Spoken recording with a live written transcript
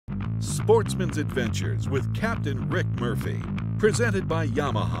Sportsman's Adventures with Captain Rick Murphy, presented by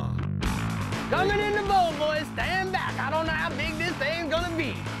Yamaha. Coming in the boat, boys. Stand back. I don't know how big this thing's gonna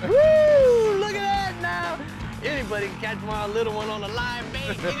be. Woo! Look at that now. Anybody can catch my little one on a live bait.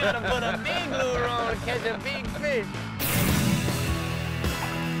 You gotta put a big lure on to catch a big fish.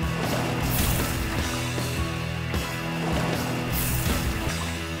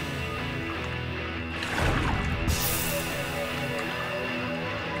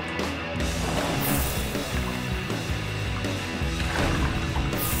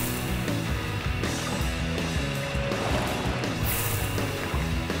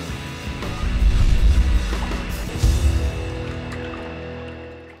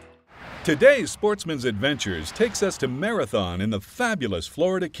 Today's Sportsman's Adventures takes us to Marathon in the fabulous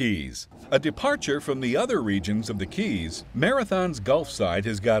Florida Keys. A departure from the other regions of the Keys, Marathon's Gulf side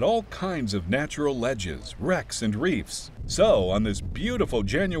has got all kinds of natural ledges, wrecks, and reefs. So, on this beautiful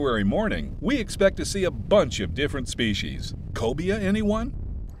January morning, we expect to see a bunch of different species. Cobia, anyone?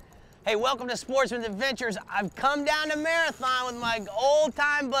 Hey, welcome to Sportsman's Adventures. I've come down to Marathon with my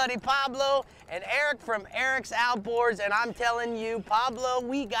old-time buddy Pablo and Eric from Eric's Outboards, and I'm telling you, Pablo,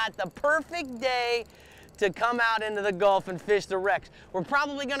 we got the perfect day to come out into the Gulf and fish the wrecks. We're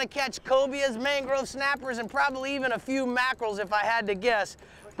probably gonna catch cobias, mangrove snappers, and probably even a few mackerels if I had to guess.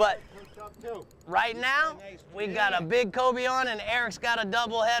 But right now, we got a big cobia on, and Eric's got a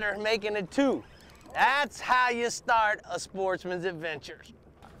double header, making it 2. That's how you start a Sportsman's Adventures.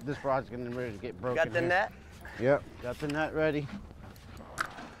 This rod's getting ready to get broken. Got the net? Yep, got the net ready.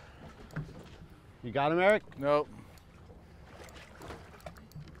 You got him, Eric? Nope.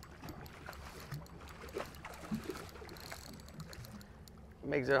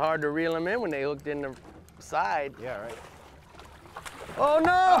 Makes it hard to reel them in when they hooked in the side. Yeah, right. Oh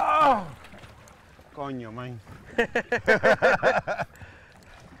no! Oh! Coño, man.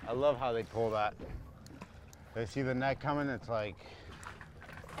 I love how they pull that. They see the net coming, it's like,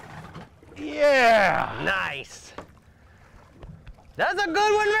 yeah! Nice. That's a good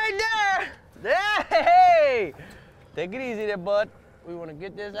one right there. Hey! Take it easy there, bud. We want to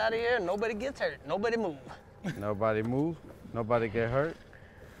get this out of here. Nobody gets hurt. Nobody move. Nobody move. Nobody get hurt.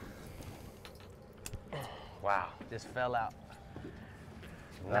 Wow, just fell out.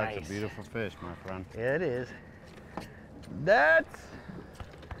 That's Nice. a beautiful fish, my friend. Yeah, it is. That's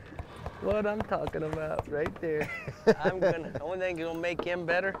what I'm talking about right there. The only thing that's gonna make him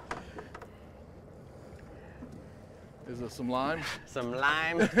better, Is it some lime? some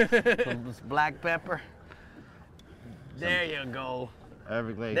lime, some black pepper. There you go.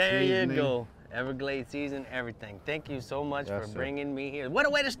 Everglades There seasoning. you go. Everglades season, everything. Thank you so much Yes, for sir. bringing me here. What a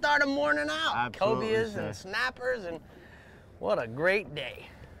way to start a morning out. Absolutely, Cobias sir. and snappers, and what a great day.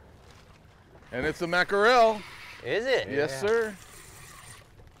 And it's a mackerel. Is it? Yes, sir.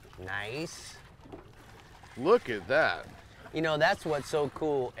 Nice. Look at that. You know, that's what's so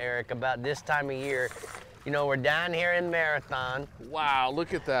cool, Eric, about this time of year. You know, we're down here in Marathon, Wow,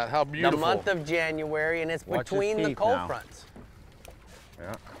 look at that. How beautiful. the month of January, and it's Watch his between the teeth cold now. fronts.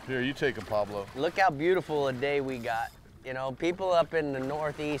 Yeah. Here, you take him, Pablo. Look how beautiful a day we got. You know, people up in the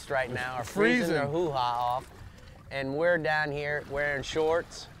Northeast right now are freezing their Freezing. hoo-ha off, and we're down here wearing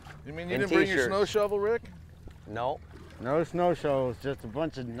shorts. You mean you And didn't bring your t-shirts. snow shovel, Rick? No, No snow shows, just a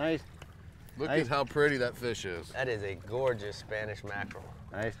bunch of nice Look Nice. at how pretty that fish is. that is a gorgeous Spanish mackerel.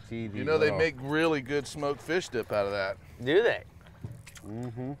 TV. You know they make really good smoked fish dip out of that. Do they?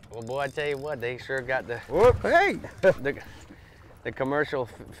 Mm-hmm. Well, boy, I tell you what, they sure got the Whoop, hey! the commercial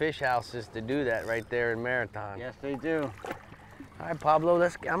fish houses to do that right there in Marathon. Yes, they do. All right, Pablo,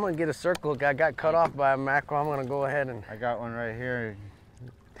 I'm gonna get a circle hook. I got cut off by a mackerel. I'm gonna go ahead and I got one right here,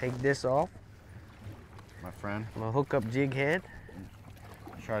 take this off. my friend. I'm gonna hook up jig head.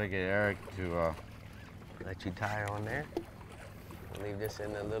 Try to get Eric to, Let you tie on there. Leave this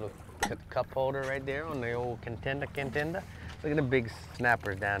in the little cup holder right there on the old contender. Look at the big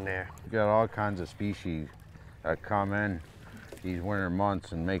snappers down there. we got all kinds of species that come in these winter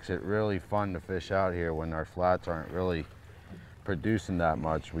months and makes it really fun to fish out here when our flats aren't really producing that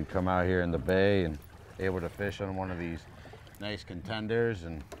much. We come out here in the bay and able to fish on one of these nice contenders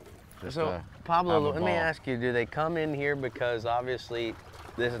and just So, have Pablo, a let me ball. ask you, do they come in here because obviously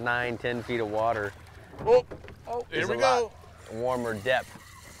this 9-10 feet of water Oh, is here we a go. lot warmer depth?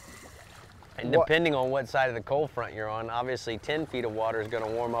 And What- depending on what side of the cold front you're on, obviously 10 feet of water is going to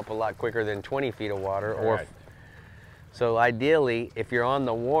warm up a lot quicker than 20 feet of water. Right. So ideally, if you're on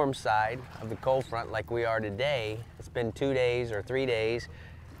the warm side of the cold front like we are today, it's been 2 days or 3 days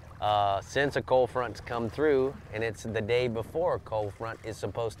since a cold front's come through, and it's the day before a cold front is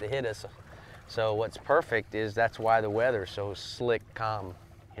supposed to hit us. So what's perfect is that's why the weather's so slick, calm.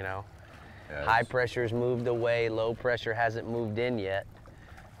 you know. Yeah, High pressure's moved away, low pressure hasn't moved in yet.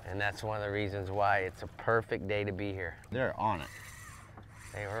 And that's one of the reasons why it's a perfect day to be here. they're on it.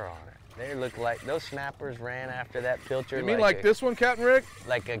 They were on it. They look like, those snappers ran after that pilcher. You mean like this one, Captain Rick?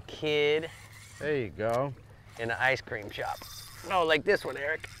 Like a kid There you go. in an ice cream shop. No, like this one,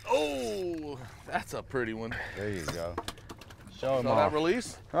 Eric. Oh, that's a pretty one. There you go. Show them Saw that off.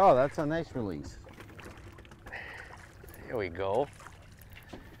 release? Oh, that's a nice release. Here we go.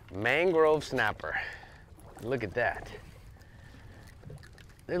 Mangrove snapper. Look at that.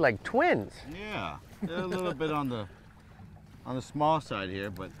 They're like twins. Yeah, they're a little bit on the small side here,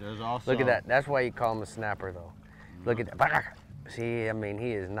 but there's also. Look at that. That's why you call him a snapper, though. Look at that. See, I mean,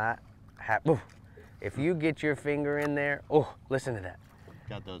 he is not happy. If you get your finger in there, oh, listen to that.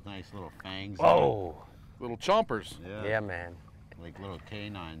 Got those nice little fangs. Oh, Little chompers. Yeah. yeah, man. Like little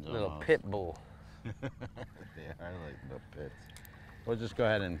canines. Little almost. pit bull. They are like little pits. We'll just go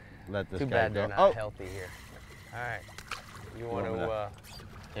ahead and let this Too guy bad go. they're not Oh, healthy here. All right. You want want me to,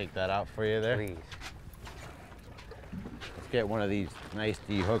 take that out for you there. please. Let's get one of these nice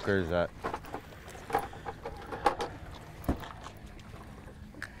dehookers that.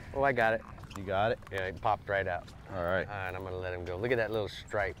 Oh, I got it. You got it? Yeah, it popped right out. All right. All right, I'm gonna let him go. Look at that little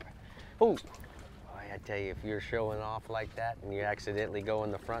stripe. Oh, I tell you, if you're showing off like that and you accidentally go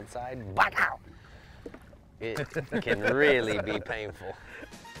in the front side, wow, it can really be painful.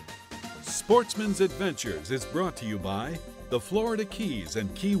 Sportsman's Adventures is brought to you by the Florida Keys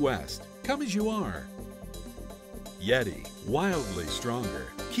and Key West. Come as you are. Yeti, wildly stronger.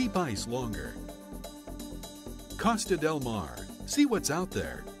 Keep ice longer. Costa Del Mar, see what's out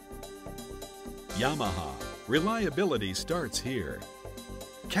there. Yamaha, reliability starts here.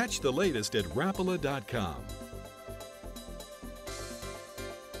 Catch the latest at Rapala.com.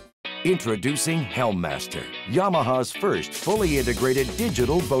 Introducing Helmmaster, Yamaha's first fully integrated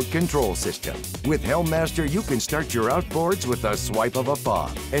digital boat control system. With Helmmaster, you can start your outboards with a swipe of a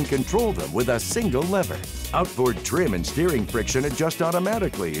paw and control them with a single lever. Outboard trim and steering friction adjust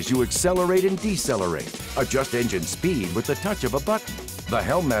automatically as you accelerate and decelerate. Adjust engine speed with the touch of a button. The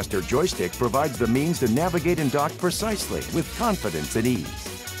Helmmaster joystick provides the means to navigate and dock precisely with confidence and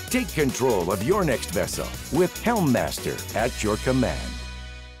ease. Take control of your next vessel with Helmmaster at your command.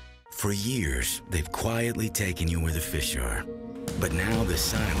 For years, they've quietly taken you where the fish are. But now the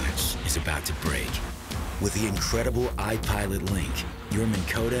silence is about to break. With the incredible iPilot Link, your Minn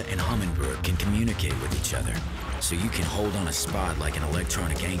Kota and Humminbird can communicate with each other, so you can hold on a spot like an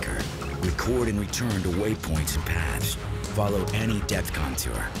electronic anchor, record and return to waypoints and paths, follow any depth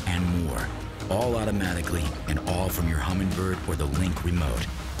contour, and more. All automatically and all from your Humminbird or the Link remote.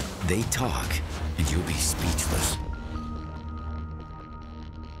 They talk, and you'll be speechless.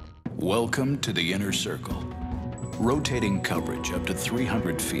 Welcome to the Inner Circle. Rotating coverage up to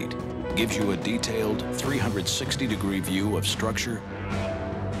 300 feet gives you a detailed 360-degree view of structure,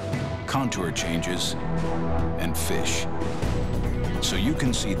 contour changes, and fish. So you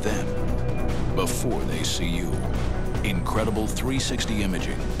can see them before they see you. Incredible 360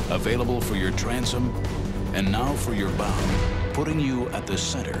 imaging, available for your transom and now for your bow, putting you at the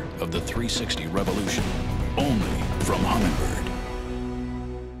center of the 360 revolution, only from Humminbird.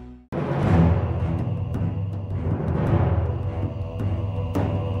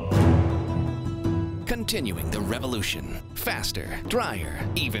 Continuing the revolution. Faster, drier,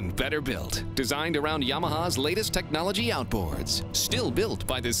 even better built. Designed around Yamaha's latest technology outboards. Still built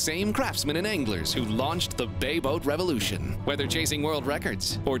by the same craftsmen and anglers who launched the Bay Boat Revolution. Whether chasing world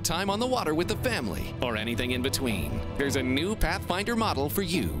records, or time on the water with the family, or anything in between, there's a new Pathfinder model for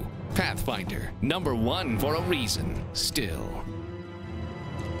you. Pathfinder, #1 for a reason, still.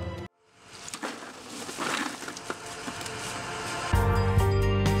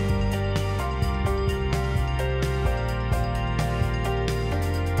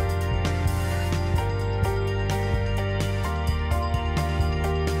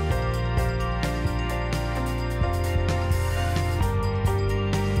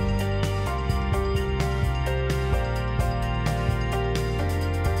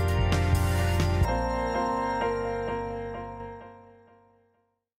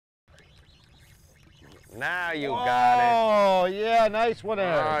 Now you got it. Oh, yeah, nice one,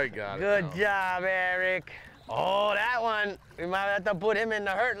 Eric. I got it. Good now. job, Eric. Oh, that one. We might have to put him in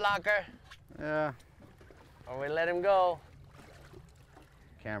the hurt locker. Yeah. Or we let him go.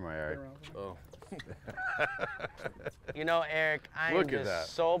 Camera, Eric. Oh. You know, Eric, I am Look at just that.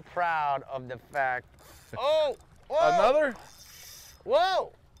 so proud of the fact. Oh, whoa. Another?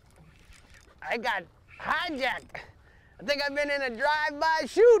 Whoa. I got hijacked. I think I've been in a drive-by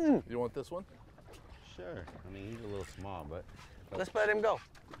shooting. You want this one? Sure. I mean, he's a little small, but Let's let him go.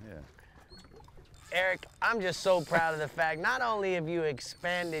 Yeah. Eric, I'm just so proud of the fact, not only have you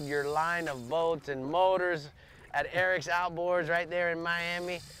expanded your line of boats and motors at Eric's Outboards right there in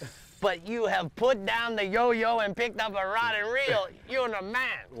Miami, but you have put down the yo-yo and picked up a rod and reel. You're the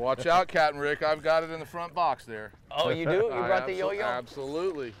man. Watch out, Captain Rick. I've got it in the front box there. Oh, you do? You brought the yo-yo?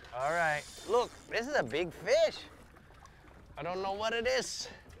 Absolutely. All right. Look, this is a big fish. I don't know what it is.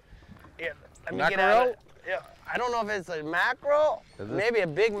 Yeah, let me get out of it. Yeah, I don't know if it's a mackerel, maybe a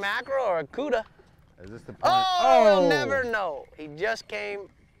big mackerel or a cuda. Is this the point? Oh, we'll never know. He just came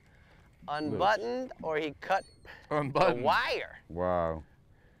unbuttoned or he cut the wire. Wow.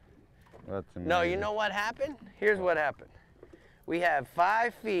 That's amazing. No, you know what happened? Here's what happened. We have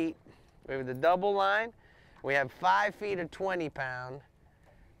 5 feet, we have the double line, we have 5 feet of 20-pound,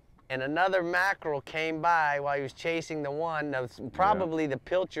 and another mackerel came by while he was chasing the one. Now, probably the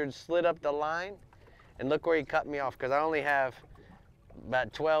pilchard slid up the line, and look where he cut me off, because I only have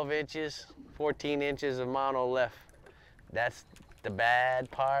about 12 inches, 14 inches of mono left. That's the bad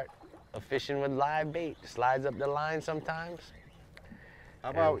part of fishing with live bait. Slides up the line sometimes. How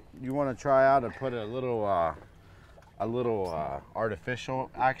about you want to try out to put a little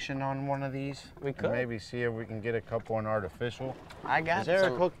artificial action on one of these? We could. And maybe see if we can get a couple on artificial. I got Is Eric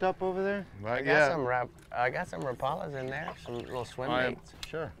some hooked up over there? I got some Rapalas in there, some little swim baits.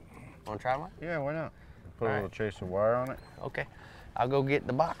 Sure. Want to try one? Yeah, why not? Put All a little tracer wire on it. Okay. I'll go get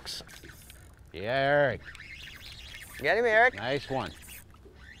the box. Yeah, Eric. Get him, Eric. Nice one.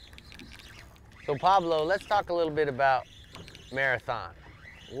 So Pablo, let's talk a little bit about Marathon.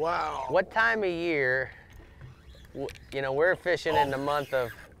 Wow. What time of year, you know, we're fishing in the month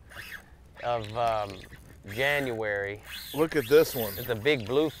of January. Look at this one. It's a big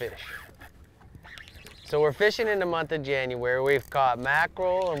bluefish. So we're fishing in the month of January. We've caught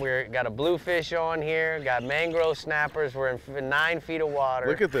mackerel and we've got a bluefish on here, got mangrove snappers. We're in 9 feet of water.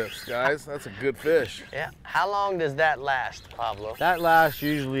 Look at this, guys. That's a good fish. Yeah. How long does that last, Pablo? That lasts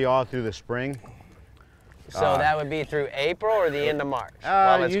usually all through the spring. So that would be through April or the end of March?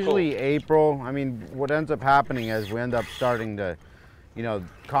 while it's Usually cool. April. I mean, what ends up happening is we end up starting to, you know,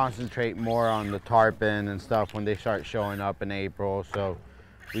 concentrate more on the tarpon and stuff when they start showing up in April. So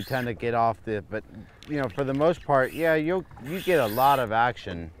we tend to get off but you know, for the most part, yeah, you get a lot of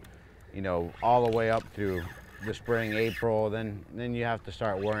action, you know, all the way up through the spring, April. Then you have to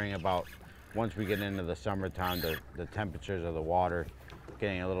start worrying about, once we get into the summertime, the temperatures of the water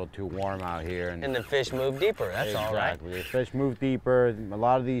getting a little too warm out here. And the fish move deeper, that's all right. Exactly. The fish move deeper. A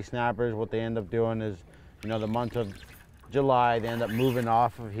lot of these snappers, what they end up doing is, you know, the month of July, they end up moving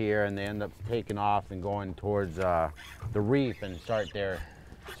off of here and they end up taking off and going towards the reef and start their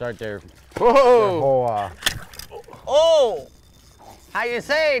whole, oh! How you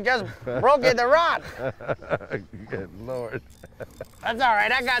say, just broke it the rod. Good Lord. That's all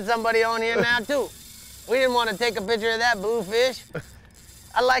right, I got somebody on here now too. We didn't want to take a picture of that bluefish.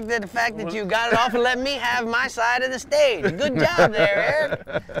 I like the fact that you got it off and let me have my side of the stage. Good job there,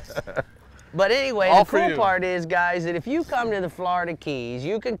 Eric. But anyway, the cool part is, guys, that if you come to the Florida Keys,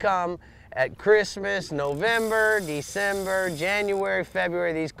 you can come at Christmas, November, December, January,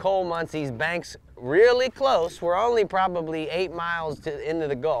 February, these cold months, these banks really close. We're only probably 8 miles into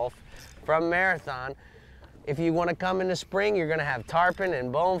the Gulf from Marathon. If you want to come in the spring, you're going to have tarpon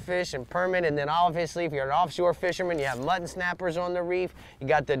and bonefish and permit, and then obviously if you're an offshore fisherman, you have mutton snappers on the reef. You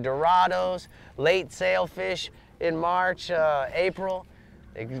got the Dorados, late sailfish in March, April.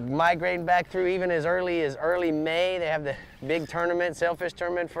 They're migrating back through even as early May. They have the big tournament, sailfish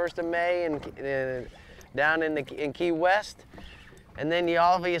tournament, 1st of May and down in Key West. And then you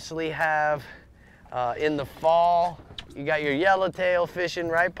obviously have in the fall, you got your yellowtail fishing,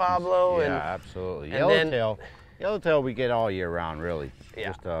 right, Pablo? Yeah, absolutely. And Yellowtail we get all year round, really.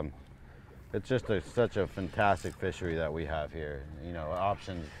 Yeah. It's just such a fantastic fishery that we have here. You know,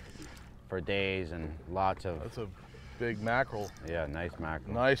 options for days and lots of. That's a big mackerel. Yeah, nice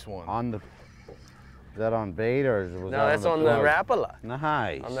mackerel. Nice one. Is that on bait or was that on that's on the Rapala.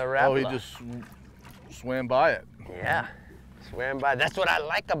 Nice. On the Rapala. Oh, he just swam by it. Yeah. Swam by. That's what I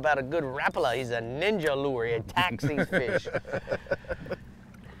like about a good Rapala. He's a ninja lure. He attacks these fish.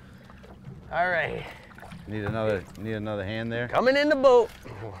 All right. Need another hand there. Coming in the boat.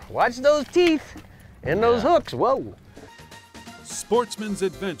 Watch those teeth and those hooks. Whoa. Sportsman's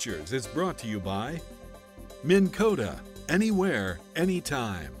Adventures is brought to you by Minn Kota, anywhere,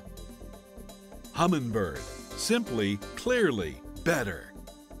 anytime. Humminbird, simply, clearly, better.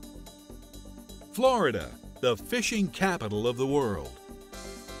 Florida, the fishing capital of the world.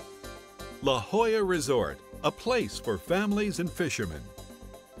 La Jolla Resort, a place for families and fishermen.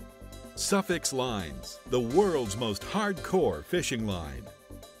 Suffix Lines, the world's most hardcore fishing line.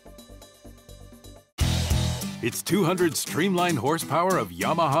 It's 200 streamlined horsepower of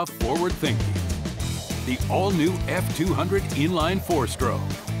Yamaha forward thinking. The all-new F200 inline 4-stroke.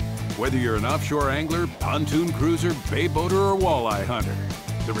 Whether you're an offshore angler, pontoon cruiser, bay boater, or walleye hunter,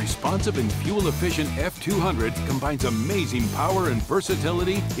 the responsive and fuel-efficient F200 combines amazing power and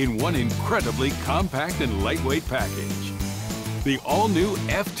versatility in one incredibly compact and lightweight package. The all-new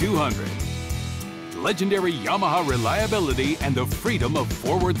F200. Legendary Yamaha reliability and the freedom of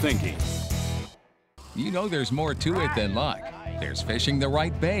forward thinking. You know there's more to it than luck. There's fishing the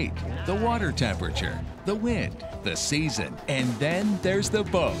right bait, the water temperature, the wind, the season, and then there's the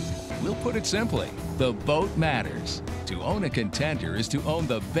boat. We'll put it simply, the boat matters. To own a Contender is to own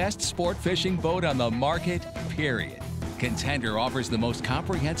the best sport fishing boat on the market, period. Contender offers the most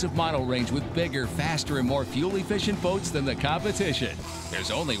comprehensive model range with bigger, faster, and more fuel-efficient boats than the competition. There's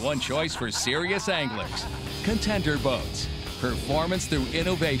only one choice for serious anglers. Contender boats. Performance through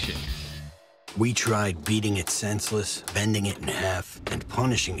innovation. We tried beating it senseless, bending it in half, and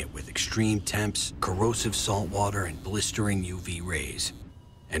punishing it with extreme temps, corrosive salt water, and blistering UV rays.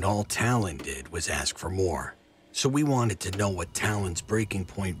 And all Talon did was ask for more. So we wanted to know what Talon's breaking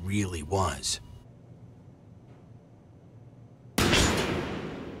point really was.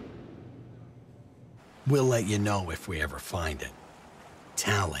 We'll let you know if we ever find it.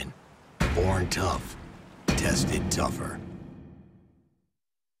 Talon, born tough, tested tougher.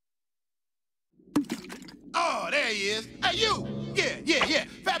 Oh, there he is. Hey, you! Yeah.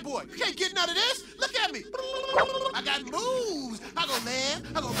 Fat boy, you can't get none of this. Look at me. I got moves. I go land,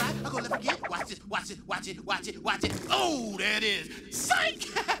 I go right, I go left again. Watch it. Oh, there it is. Psych!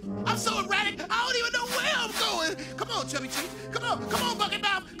 I'm so erratic, I don't even know where I'm going. Come on, Chubby Cheeks. Come on, Bucket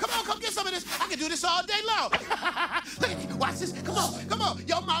Mouth. Come get some of this. I can do this all day long. Look at me. Watch this. Come on.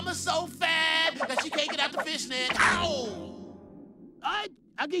 Your mama's so fat that she can't get out the fish net. Ow! All right,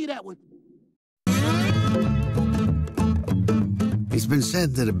 I'll give you that one. It's been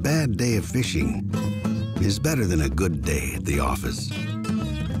said that a bad day of fishing is better than a good day at the office.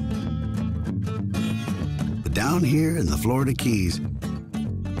 But down here in the Florida Keys,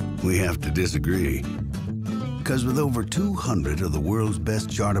 we have to disagree. Because with over 200 of the world's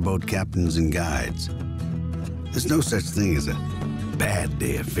best charter boat captains and guides, there's no such thing as a bad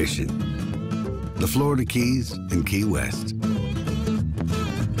day of fishing. The Florida Keys and Key West.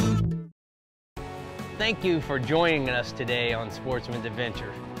 Thank you for joining us today on Sportsman's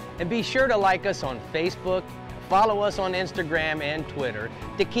Adventure. And be sure to like us on Facebook, follow us on Instagram and Twitter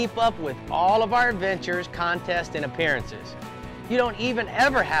to keep up with all of our adventures, contests, and appearances. You don't even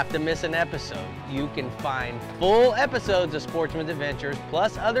ever have to miss an episode. You can find full episodes of Sportsman's Adventures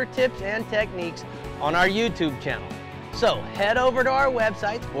plus other tips and techniques on our YouTube channel. So head over to our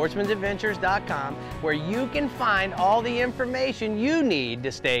website, sportsmansadventures.com, where you can find all the information you need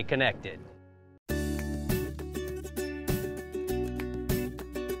to stay connected.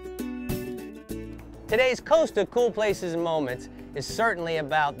 Today's Coast of Cool Places and Moments is certainly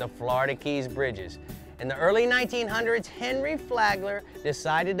about the Florida Keys bridges. In the early 1900s, Henry Flagler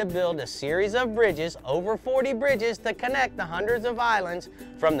decided to build a series of bridges, over 40 bridges, to connect the hundreds of islands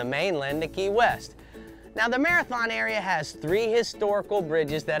from the mainland to Key West. Now, the Marathon area has 3 historical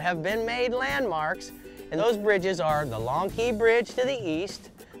bridges that have been made landmarks, and those bridges are the Long Key Bridge to the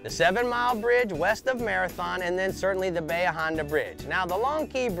east, the 7 Mile Bridge west of Marathon, and then certainly the Bay of Honda Bridge. Now, the Long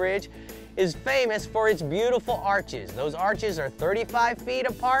Key Bridge is famous for its beautiful arches. Those arches are 35 feet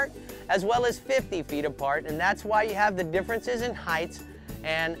apart as well as 50 feet apart, and that's why you have the differences in heights,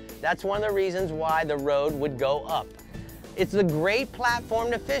 and that's one of the reasons why the road would go up. It's a great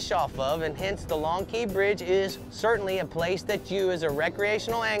platform to fish off of, and hence the Long Key Bridge is certainly a place that you as a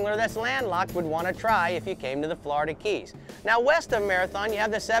recreational angler that's landlocked would want to try if you came to the Florida Keys. Now, west of Marathon, you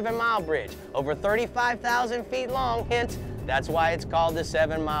have the 7 Mile Bridge, over 35,000 feet long, hence that's why it's called the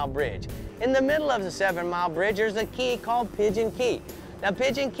 7 Mile Bridge. In the middle of the 7 Mile Bridge, there's a key called Pigeon Key. Now,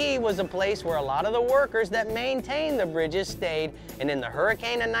 Pigeon Key was a place where a lot of the workers that maintained the bridges stayed, and in the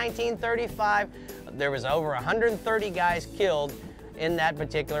hurricane of 1935, there was over 130 guys killed in that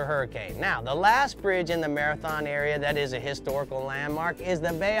particular hurricane. Now, the last bridge in the Marathon area that is a historical landmark is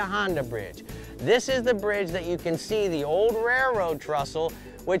the Bay of Honda Bridge. This is the bridge that you can see the old railroad trestle,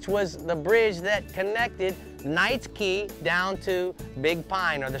 which was the bridge that connected Knights Key down to Big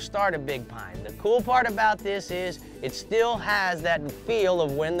Pine, or the start of Big Pine. The cool part about this is it still has that feel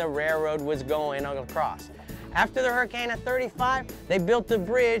of when the railroad was going across. After the hurricane of 35, they built the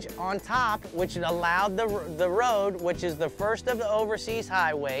bridge on top, which allowed the road, which is the first of the overseas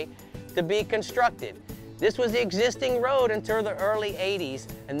highway, to be constructed. This was the existing road until the early 80s,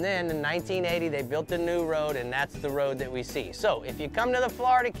 and then in 1980 they built a new road, and that's the road that we see. So if you come to the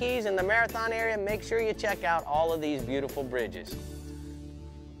Florida Keys in the Marathon area, make sure you check out all of these beautiful bridges.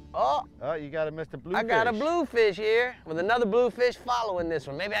 Oh, you got a Mr. Bluefish. I got a bluefish here with another bluefish following this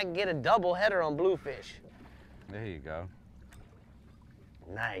one. Maybe I can get a double header on bluefish. There you go.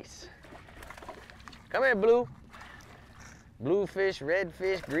 Nice. Come here, Blue. Bluefish,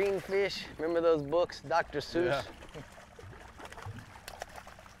 redfish, greenfish. Remember those books, Dr. Seuss? Yeah.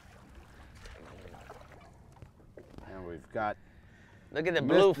 And we've got... Look at the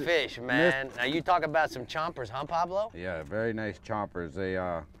bluefish, man. Now you talk about some chompers, huh, Pablo? Yeah, very nice chompers.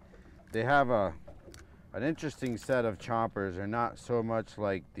 They have an interesting set of chompers. They're not so much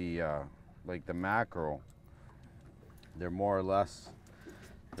like the mackerel. They're more or less,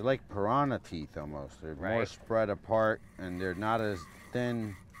 they're like piranha teeth almost. They're more spread apart, and they're not as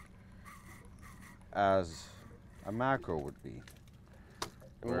thin as a mackerel would be.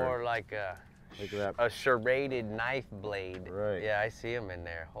 More like a serrated knife blade. Right. Yeah, I see them in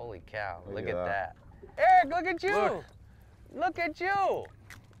there. Holy cow, look at that. Eric, look at you. Look at you.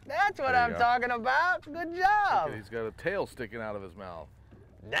 That's what I'm talking about. Good job. He's got a tail sticking out of his mouth.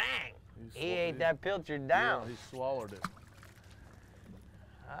 Dang. He ate that pilchard down. Yeah, he swallowed it.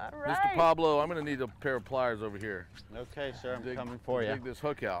 All right. Mr. Pablo, I'm going to need a pair of pliers over here. Okay, sir, I'm coming for you. Dig this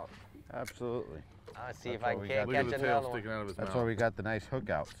hook out. Absolutely. I'll see if I can't catch Look at the tail another sticking out of his mouth. That's why we got the nice hook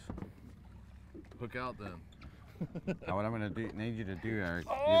outs. Hook out then. Now what I'm going to need you to do, Eric,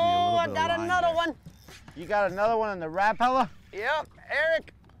 give me a Oh, little I bit got of line another there. one. You got another one in the Rapella? Yep,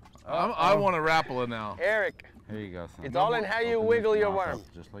 Eric. I want a Rapala now. Eric. Here you go, son. It's all in how you Open wiggle this your mouth worm.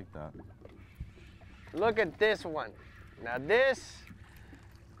 up just like that. Look at this one. Now this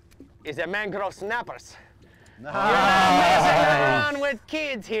is a mangrove snappers. Nice. You're not messing around with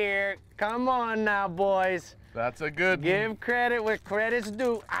kids here. Come on now, boys. That's a good one. Give credit where credit's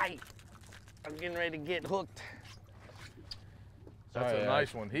due. I'm getting ready to get hooked. That's a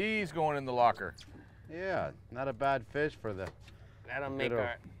nice one. He's going in the locker. Yeah, not a bad fish for the... That'll make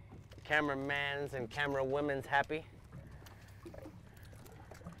our cameramans and camera women's happy.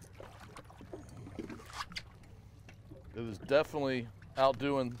 It was definitely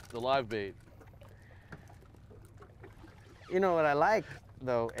outdoing the live bait. You know what I like,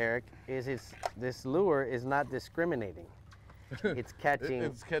 though, Eric, is this lure is not discriminating. It's catching,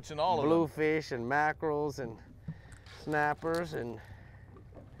 It's catching all of them. bluefish and mackerels and snappers, and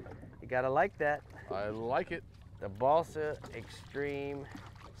you gotta like that. I like it. The Balsa Extreme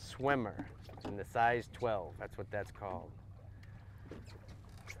Swimmer in the size 12. That's what that's called.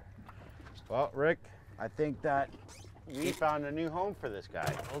 Well, Rick, I think that we found a new home for this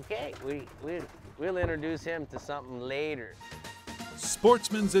guy. Okay, we'll introduce him to something later.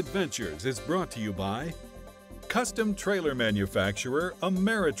 Sportsman's Adventures is brought to you by custom trailer manufacturer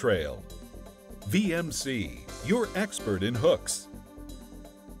Ameritrail, VMC, your expert in hooks,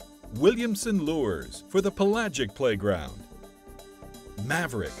 Williamson Lures for the pelagic playground,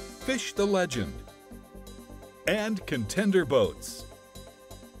 Maverick, fish the legend, and Contender Boats.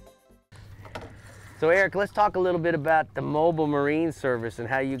 So Eric, let's talk a little bit about the mobile marine service and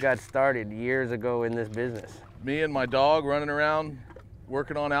how you got started years ago in this business. Me and my dog running around,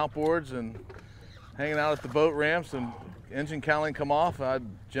 working on outboards and hanging out at the boat ramps, and engine cowling come off, I'd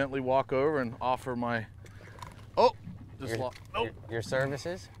gently walk over and offer my, your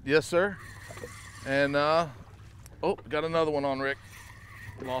services? Yes, sir. And, got another one on, Rick.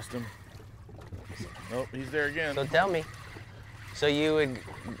 Lost him. Nope, he's there again. So tell me, so you would,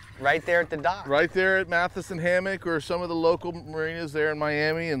 right there at the dock? Right there at Matheson Hammock, or some of the local marinas there in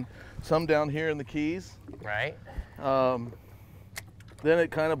Miami, and some down here in the Keys. Right. Then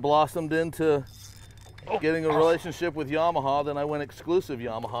it kind of blossomed into getting a relationship with Yamaha. Then I went exclusive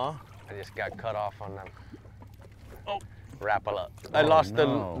Yamaha. I just got cut off on them. Rapala. I lost the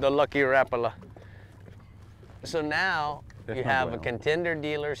lucky Rapala. So now you have a Contender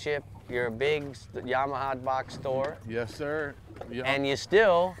dealership. You're a big Yamaha box store. Yes, sir. And you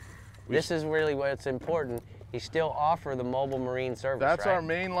still, this is really what's important, you still offer the mobile marine service, That's right? our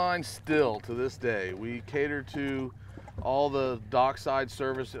main line still to this day. We cater to all the dockside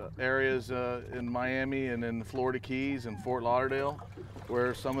service areas in Miami and in the Florida Keys and Fort Lauderdale,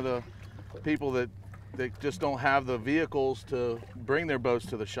 where some of the people that just don't have the vehicles to bring their boats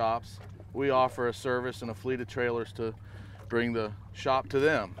to the shops, we offer a service and a fleet of trailers to bring the shop to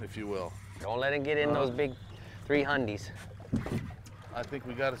them, if you will. Don't let it get in those big 3 hundies. I think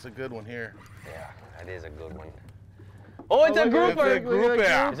we got us a good one here. Yeah, that is a good one. Oh, it's a grouper! It's a grouper.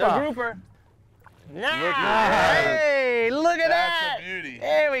 It's a grouper. Hey, look at that. That's a beauty.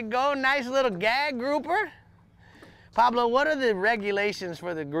 There we go. Nice little gag grouper. Pablo, what are the regulations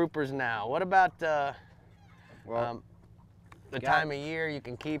for the groupers now? What about the time of year you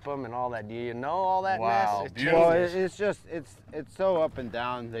can keep them and all that? Do you know all that Wow, mess? Well, it's just it's so up and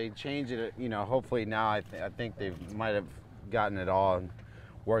down. They change it, you know. Hopefully now I think they might have gotten it all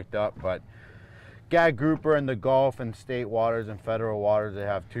worked up. But gag grouper in the Gulf and state waters and federal waters, they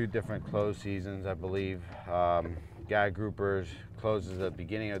have 2 different close seasons, I believe. Gag groupers closes at the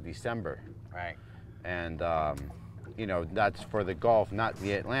beginning of December. Right. And you know, that's for the Gulf, not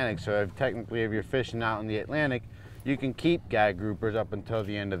the Atlantic. So technically, if you're fishing out in the Atlantic, you can keep gag groupers up until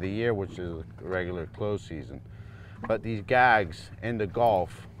the end of the year, which is a regular close season. But these gags in the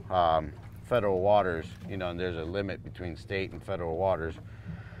Gulf, federal waters, you know, and there's a limit between state and federal waters,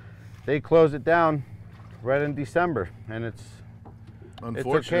 they close it down right in December, and it's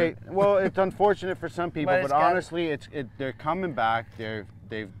unfortunate. It's okay. Well, it's unfortunate for some people, but honestly, they're coming back.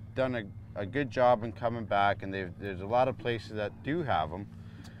 They've done a good job in coming back, and there's a lot of places that do have them,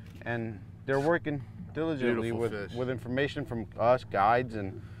 and they're working diligently with information from us guides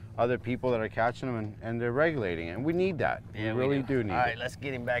and other people that are catching them, and they're regulating it, and we need that. Yeah, we really do need it. All right, let's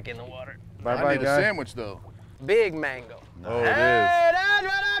get him back in the water. I need a sandwich though. Big mango. Oh, it is. Hey, that's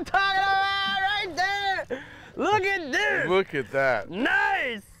what I'm talking about right there. Look at this. Look at that.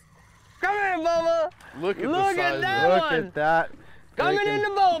 Nice. Come here, Bubba. Look at that one. Look at that. Coming in the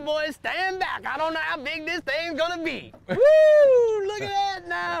boat, boys. Stand back. I don't know how big this thing's gonna be. Woo! Look at that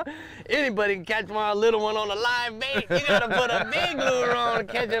now. Anybody can catch my little one on a live bait. You gotta put a big lure on to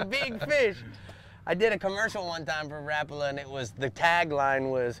catch a big fish. I did a commercial one time for Rapala, and the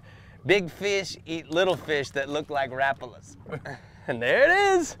tagline was, "Big fish eat little fish that look like Rapalas." And there it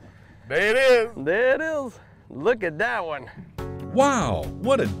is. There it is. There it is. Look at that one. Wow,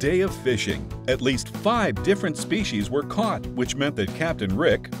 what a day of fishing. At least 5 different species were caught, which meant that Captain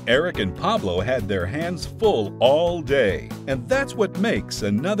Rick, Eric, and Pablo had their hands full all day. And that's what makes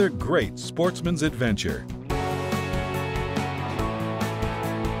another great sportsman's adventure.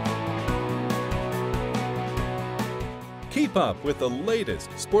 Keep up with the latest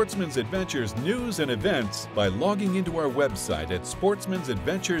Sportsman's Adventures news and events by logging into our website at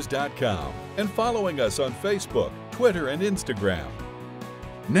sportsmansadventures.com and following us on Facebook, Twitter, and Instagram.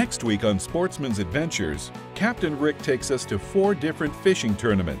 Next week on Sportsman's Adventures, Captain Rick takes us to 4 different fishing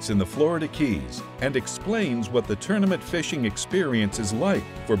tournaments in the Florida Keys and explains what the tournament fishing experience is like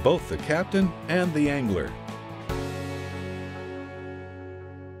for both the captain and the angler.